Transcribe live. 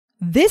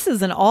This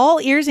is an All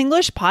Ears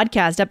English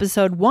podcast,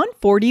 episode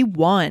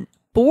 141.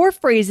 4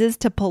 phrases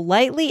to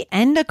politely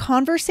end a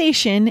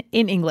conversation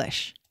in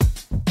English.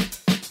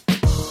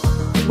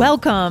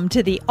 Welcome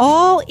to the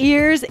All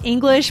Ears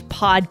English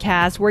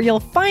podcast, where you'll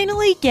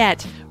finally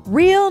get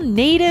real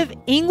native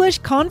English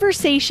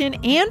conversation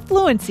and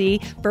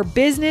fluency for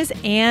business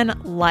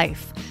and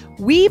life.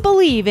 We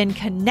believe in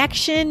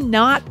connection,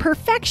 not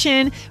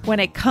perfection, when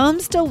it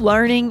comes to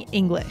learning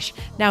English.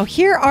 Now,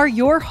 here are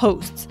your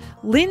hosts,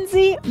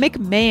 Lindsay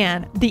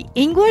McMahon, the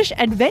English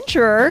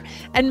adventurer,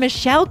 and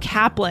Michelle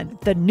Kaplan,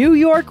 the New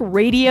York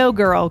radio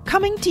girl,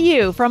 coming to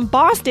you from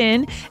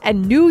Boston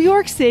and New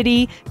York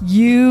City,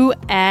 USA.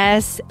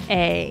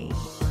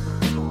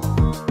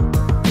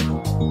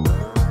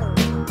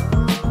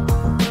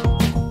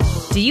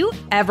 Do you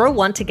ever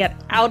want to get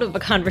out of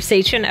a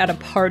conversation at a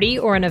party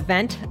or an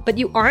event, but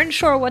you aren't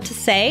sure what to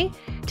say?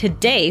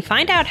 Today,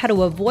 find out how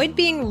to avoid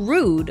being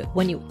rude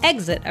when you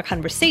exit a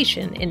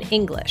conversation in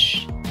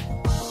English.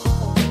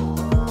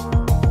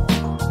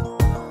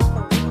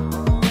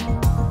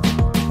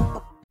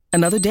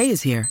 Another day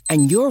is here,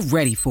 and you're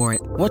ready for it.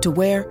 What to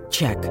wear?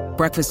 Check.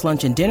 Breakfast,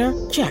 lunch, and dinner?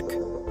 Check.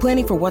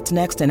 Planning for what's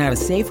next and how to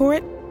save for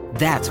it?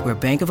 That's where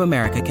Bank of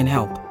America can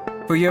help.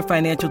 For your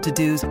financial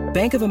to-dos,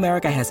 Bank of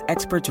America has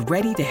experts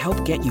ready to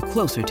help get you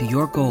closer to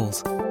your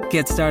goals.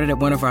 Get started at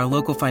one of our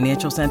local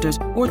financial centers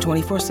or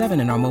 24/7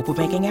 in our mobile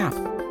banking app.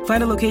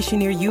 Find a location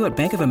near you at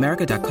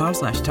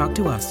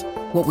bankofamerica.com/talktous.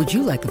 What would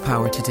you like the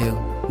power to do?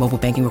 Mobile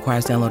banking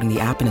requires downloading the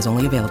app and is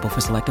only available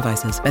for select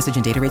devices. Message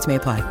and data rates may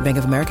apply. Bank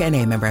of America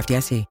N.A., member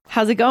FDIC.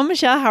 How's it going,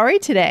 Michelle? How are you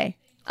today?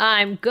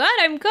 I'm good.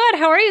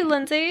 How are you,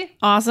 Lindsay?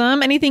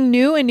 Awesome. Anything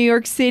new in New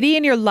York City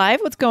in your life?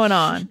 What's going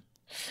on?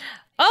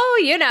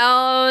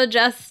 Oh,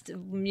 just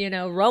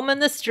roaming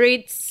the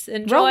streets.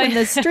 Roaming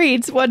the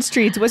streets? What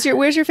streets?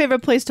 Where's your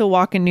favorite place to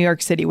walk in New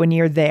York City when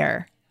you're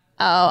there?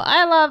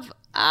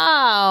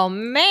 Oh,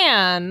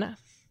 man.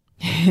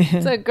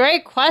 It's a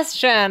great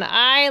question.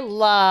 I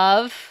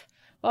love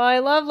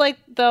like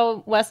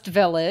the West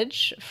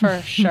Village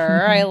for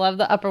sure. I love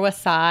the Upper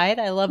West Side.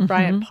 I love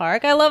Bryant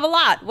Park. I love a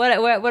lot.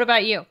 What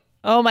about you?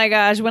 Oh my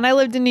gosh. When I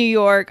lived in New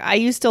York, I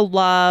used to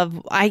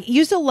love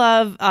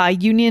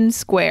Union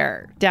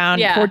Square down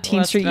 14th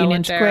West Street, Village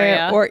Union Square,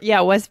 area. or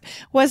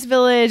West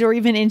Village, or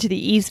even into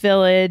the East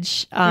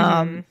Village.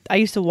 I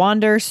used to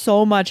wander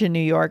so much in New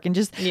York, and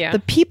just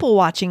the people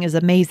watching is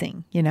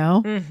amazing, you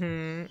know?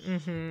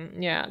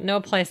 Yeah, no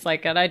place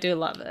like it. I do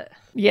love it.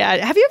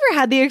 Yeah. Have you ever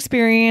had the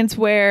experience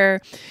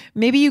where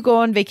maybe you go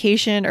on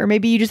vacation, or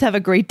maybe you just have a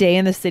great day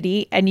in the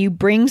city and you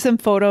bring some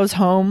photos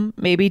home,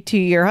 maybe to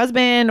your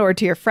husband or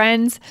to your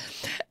friends,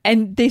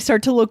 and they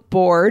start to look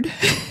bored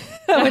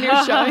when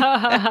you're showing?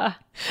 I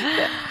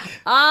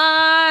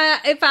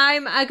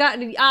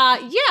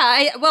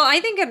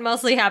think it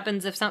mostly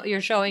happens if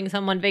you're showing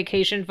someone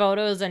vacation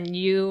photos and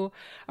you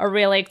are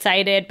really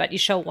excited, but you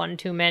show one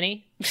too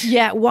many.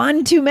 Yeah,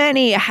 one too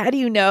many. How do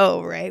you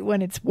know, right?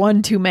 When it's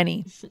one too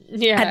many.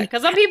 Yeah,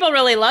 because some people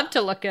really love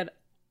to look at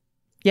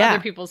other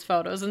people's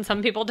photos and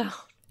some people don't.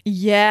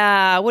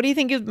 Yeah. What do you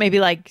think of maybe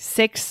like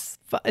 6?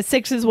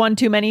 6 is one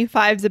too many,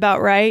 5's about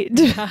right? It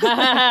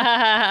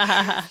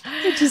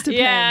just depends.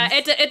 Yeah,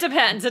 it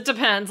depends. It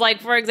depends.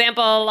 Like, for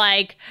example,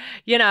 my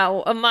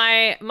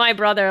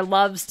brother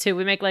loves to,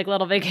 we make like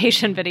little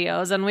vacation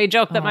videos, and we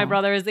joke that my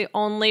brother is the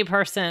only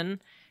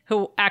person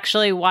who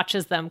actually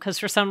watches them because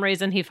for some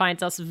reason he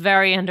finds us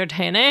very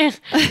entertaining.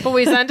 But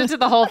we sent it to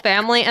the whole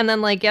family, and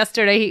then like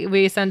yesterday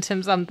we sent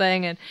him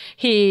something, and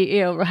he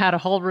had a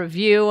whole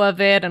review of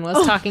it and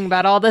was talking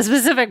about all the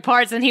specific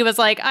parts, and he was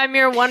like, "I'm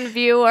your one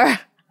viewer."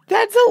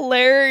 That's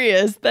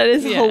hilarious. That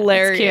is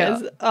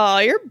hilarious. Oh,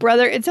 your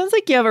brother. It sounds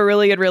like you have a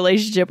really good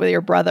relationship with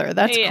your brother.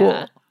 That's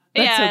cool.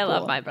 That's so I cool.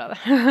 love my brother.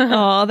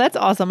 Oh, that's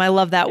awesome. I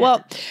love that.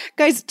 Well,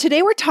 guys,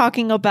 today we're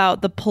talking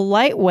about the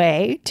polite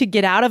way to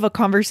get out of a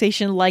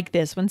conversation like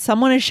this when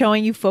someone is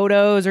showing you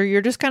photos or you're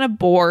just kind of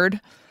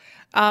bored.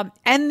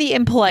 And the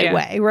impolite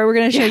way, where we're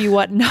going to show you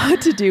what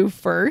not to do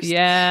first.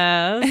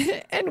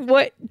 Yes. And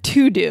what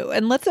to do.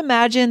 And let's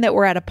imagine that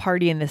we're at a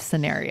party in this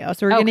scenario.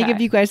 So we're going to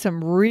give you guys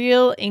some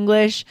real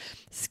English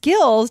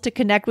skills to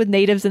connect with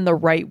natives in the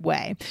right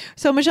way.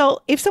 So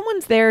Michelle, if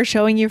someone's there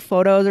showing you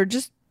photos or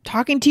just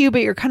talking to you,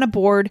 but you're kind of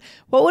bored,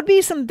 what would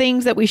be some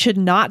things that we should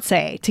not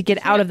say to get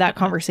out of that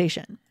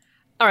conversation?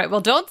 All right.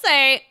 Well, don't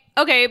say,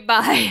 okay,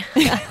 bye.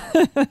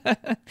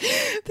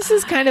 This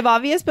is kind of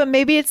obvious, but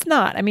maybe it's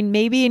not. I mean,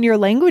 maybe in your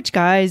language,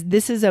 guys,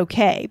 this is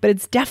okay, but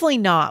it's definitely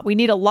not. We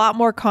need a lot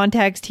more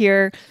context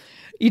here.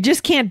 You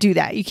just can't do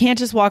that. You can't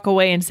just walk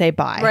away and say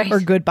bye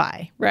or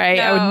goodbye, right?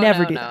 I would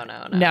never do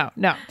that.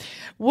 No.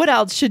 What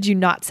else should you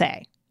not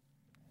say?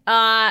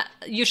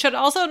 You should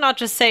also not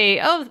just say,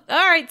 oh,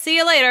 all right, see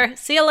you later.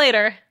 See you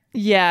later.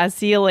 Yeah,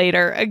 see you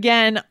later.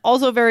 Again,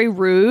 also very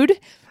rude.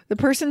 The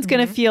person's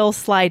going to feel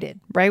slighted,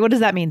 right? What does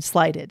that mean,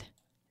 slighted?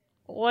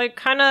 Like,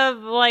 kind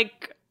of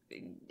like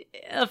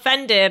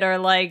offended or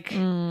like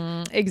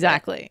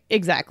Exactly.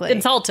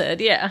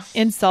 insulted. Yeah.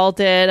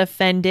 Insulted,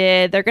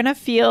 offended. They're going to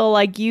feel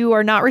like you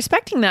are not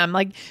respecting them.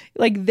 Like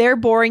they're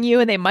boring you,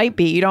 and they might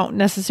be. You don't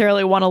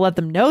necessarily want to let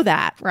them know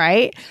that,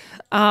 right?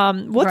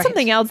 What's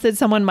something else that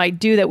someone might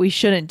do that we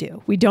shouldn't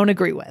do? We don't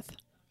agree with.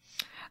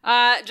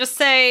 Just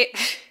say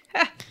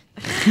I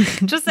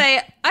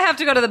have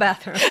to go to the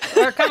bathroom,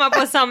 or come up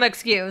with some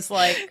excuse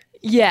like.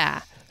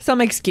 Yeah. Some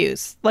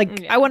excuse.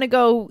 Like, I want to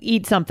go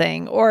eat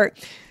something. Or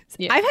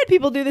I've had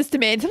people do this to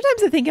me. And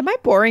sometimes I think, am I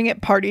boring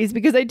at parties?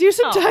 Because I do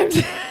sometimes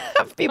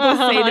have people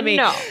say to me,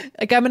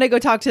 like, I'm going to go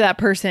talk to that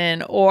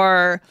person.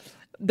 Or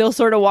they'll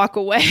sort of walk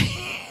away.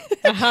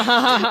 But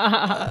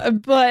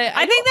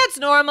I think that's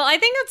normal. I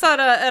think it's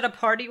at a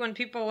party when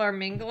people are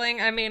mingling.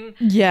 I mean,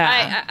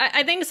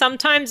 I think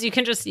sometimes you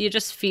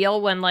just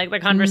feel when like the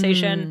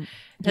conversation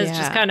has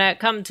just kind of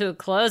come to a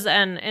close,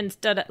 and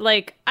instead of,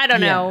 like, I don't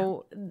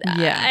know.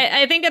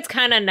 I think it's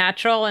kind of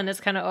natural, and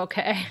it's kind of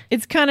okay.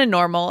 It's kind of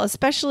normal,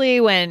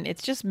 especially when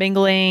it's just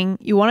mingling.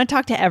 You want to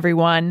talk to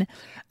everyone.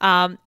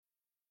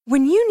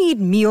 When you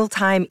need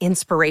mealtime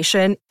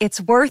inspiration,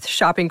 it's worth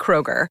shopping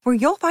Kroger, where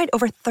you'll find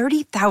over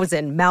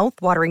 30,000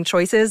 mouth-watering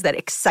choices that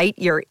excite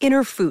your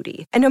inner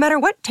foodie. And no matter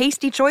what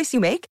tasty choice you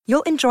make,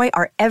 you'll enjoy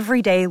our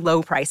everyday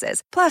low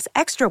prices, plus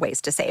extra ways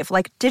to save,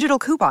 like digital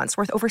coupons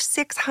worth over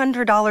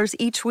 $600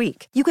 each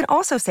week. You can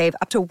also save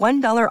up to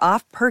 $1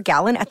 off per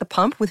gallon at the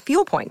pump with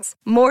fuel points.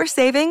 More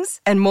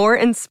savings and more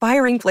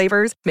inspiring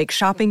flavors make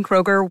shopping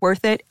Kroger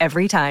worth it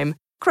every time.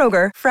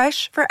 Kroger,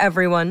 fresh for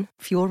everyone.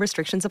 Fuel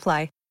restrictions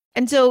apply.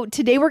 And so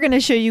today we're going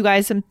to show you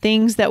guys some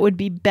things that would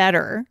be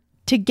better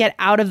to get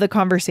out of the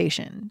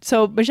conversation.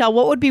 So, Michelle,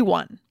 what would be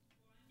one?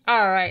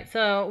 All right.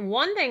 So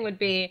one thing would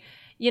be,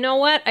 you know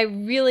what? I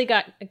really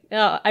got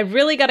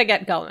to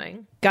get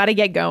going. Got to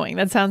get going.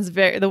 That sounds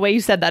the way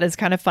you said that is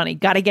kind of funny.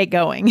 Got to get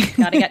going.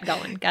 Got to get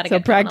going. Got to so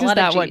get practice going.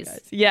 that one.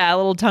 Yeah, a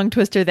little tongue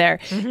twister there.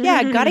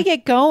 Yeah, got to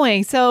get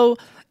going. So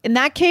in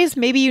that case,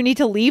 maybe you need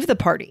to leave the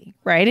party,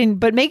 right?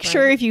 But make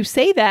sure if you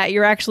say that,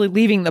 you're actually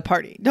leaving the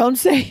party. Don't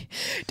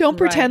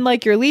pretend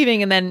like you're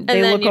leaving and then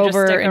they look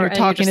over and you're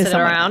talking to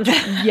someone around.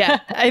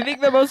 Yeah. I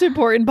think the most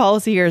important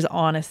policy here is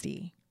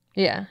honesty.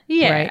 Yeah.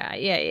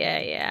 Right?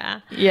 Yeah.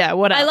 Yeah.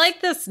 What else? I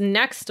like this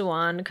next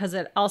one because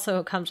it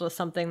also comes with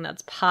something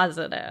that's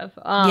positive.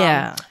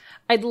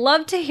 I'd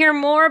love to hear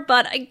more,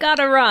 but I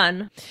gotta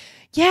run.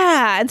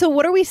 Yeah. And so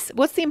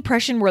what's the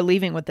impression we're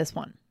leaving with this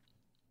one?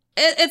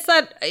 It's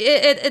that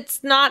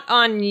it's not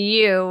on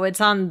you,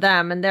 it's on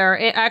them, and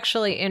they're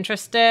actually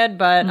interested,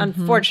 but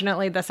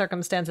unfortunately the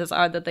circumstances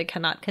are that they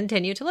cannot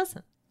continue to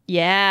listen.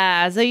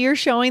 Yeah, so you're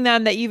showing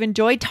them that you've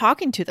enjoyed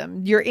talking to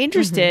them. You're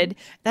interested.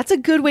 That's a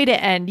good way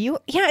to end.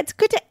 It's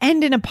good to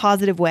end in a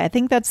positive way. I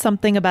think that's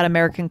something about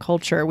American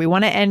culture. We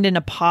want to end in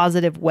a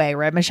positive way,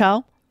 right,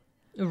 Michelle?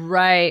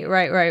 Right.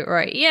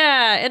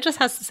 Yeah, it just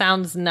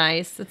sounds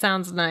nice. It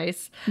sounds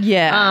nice.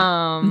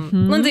 Yeah.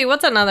 Lindsay,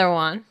 what's another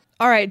one?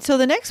 All right. So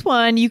the next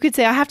one, you could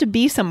say, I have to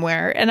be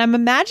somewhere. And I'm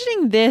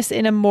imagining this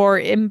in a more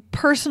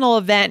impersonal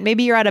event.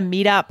 Maybe you're at a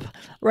meetup,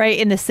 right,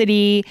 in the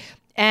city,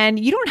 and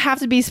you don't have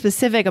to be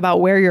specific about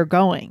where you're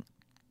going.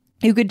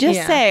 You could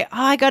just say,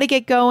 I got to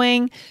get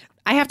going.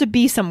 I have to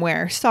be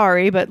somewhere.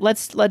 Sorry, but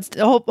let's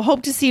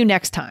hope to see you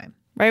next time,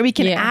 right? We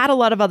can add a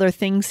lot of other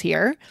things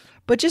here,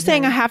 but just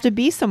saying I have to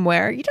be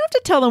somewhere, you don't have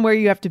to tell them where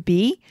you have to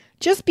be.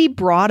 Just be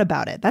broad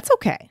about it. That's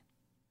okay.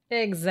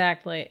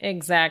 Exactly.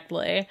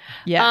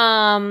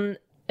 Yeah.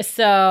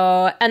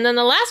 So, and then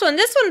the last one,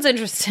 this one's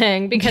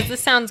interesting because this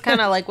sounds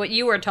kind of like what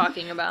you were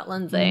talking about,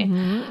 Lindsay.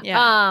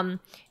 Yeah.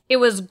 It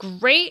was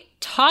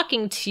great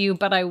talking to you,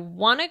 but I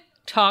want to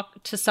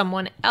talk to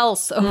someone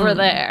else over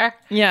there.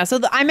 Yeah. So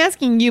I'm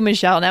asking you,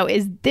 Michelle, now,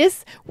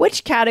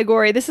 which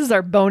category, this is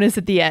our bonus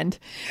at the end.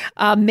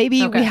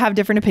 Maybe we have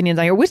different opinions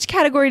on here. Which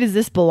category does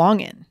this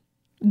belong in?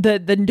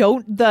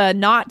 The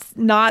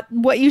not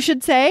what you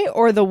should say,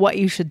 or the what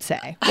you should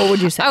say? What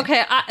would you say?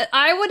 Okay,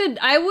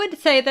 I would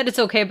say that it's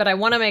okay, but I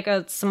want to make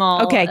a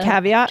small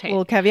caveat. Change.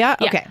 Little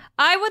caveat. Yeah. Okay,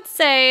 I would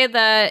say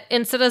that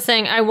instead of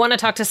saying I want to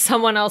talk to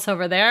someone else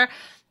over there,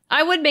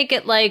 I would make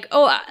it like,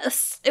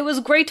 it was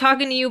great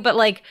talking to you, but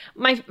like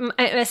my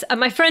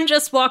friend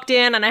just walked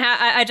in and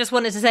I just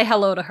wanted to say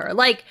hello to her.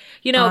 Like,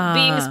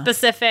 being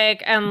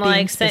specific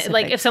and say,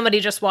 like if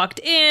somebody just walked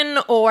in,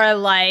 or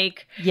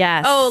like,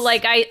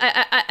 like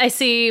I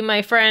see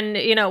my friend,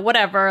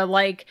 whatever.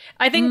 Like,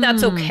 I think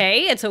that's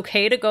okay. It's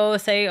okay to go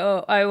say,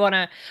 I'm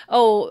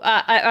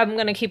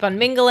going to keep on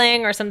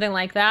mingling or something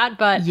like that.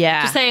 But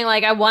just saying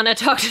like, I want to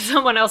talk to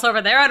someone else over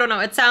there. I don't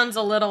know. It sounds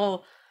a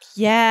little...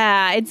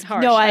 Yeah, it's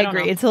harsh. No, I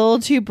agree. It's a little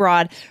too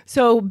broad.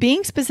 So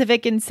being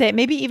specific and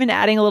maybe even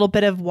adding a little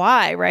bit of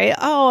why, right?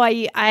 Oh,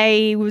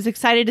 I was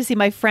excited to see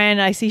my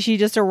friend. I see she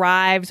just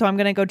arrived, so I'm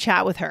going to go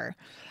chat with her.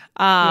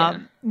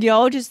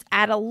 Just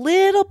add a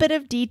little bit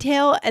of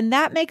detail, and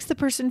that makes the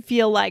person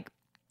feel like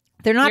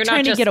they're not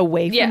trying to get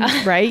away from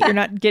you, right? You're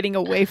not getting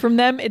away from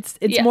them. It's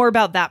more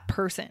about that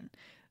person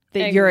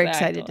that you're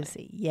excited to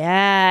see.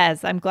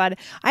 Yes, I'm glad.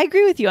 I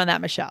agree with you on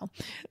that, Michelle.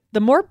 The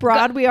more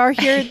broad we are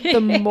here,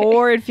 the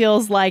more it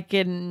feels like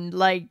you're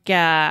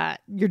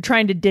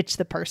trying to ditch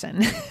the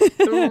person.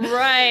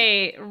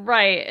 Right.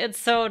 It's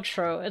so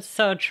true.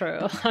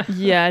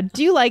 Yeah.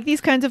 Do you like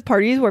these kinds of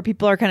parties where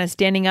people are kind of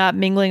standing up,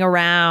 mingling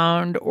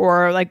around,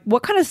 or like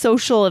what kind of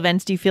social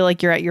events do you feel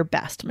like you're at your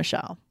best,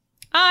 Michelle?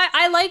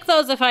 I like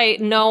those if I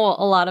know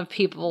a lot of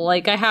people.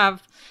 Like I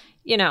have,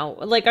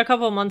 like a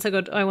couple of months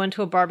ago, I went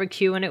to a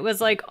barbecue and it was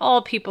like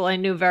all people I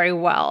knew very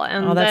well.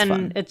 And then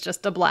fun. It's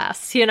just a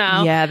blast,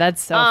 Yeah,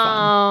 that's so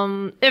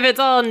fun. If it's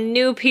all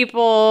new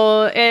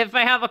people, if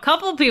I have a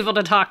couple people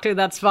to talk to,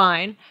 that's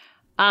fine.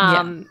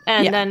 Then,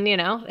 and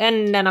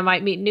then I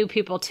might meet new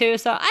people too.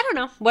 So I don't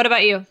know. What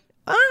about you?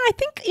 I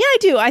think, I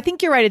do. I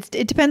think you're right.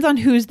 It depends on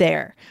who's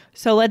there.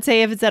 So let's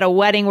say if it's at a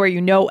wedding where you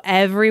know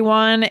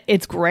everyone,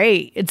 it's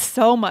great. It's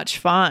so much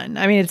fun.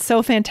 I mean, it's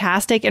so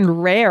fantastic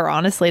and rare,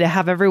 honestly, to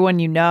have everyone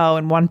you know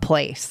in one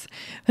place.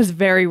 It's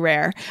very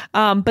rare.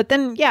 But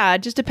then,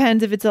 it just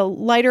depends if it's a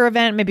lighter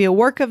event, maybe a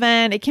work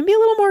event. It can be a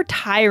little more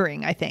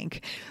tiring, I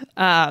think.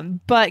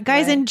 But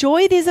guys,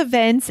 enjoy these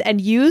events and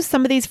use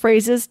some of these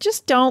phrases.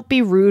 Just don't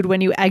be rude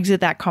when you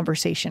exit that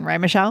conversation. Right,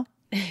 Michelle?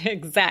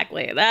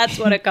 Exactly. That's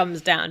what it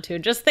comes down to.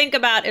 Just think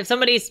about if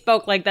somebody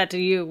spoke like that to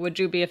you, would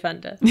you be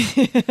offended?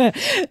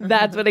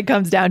 That's what it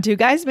comes down to.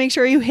 Guys, make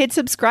sure you hit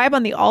subscribe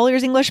on the All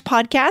Ears English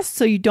podcast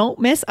so you don't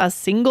miss a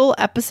single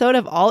episode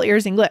of All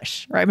Ears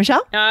English. Right,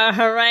 Michelle?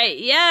 All right.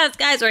 Yes,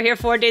 guys, we're here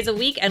 4 days a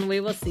week and we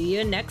will see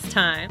you next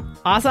time.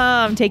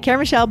 Awesome. Take care,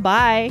 Michelle.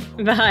 Bye.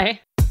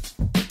 Bye.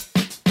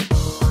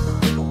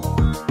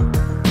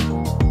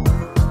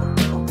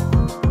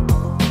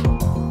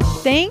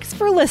 Thanks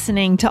for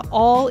listening to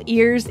All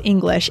Ears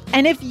English.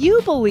 And if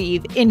you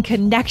believe in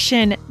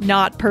connection,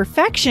 not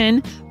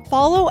perfection,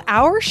 follow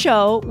our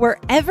show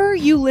wherever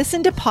you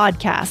listen to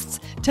podcasts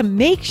to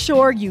make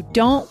sure you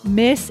don't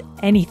miss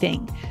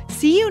anything.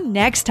 See you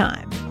next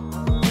time.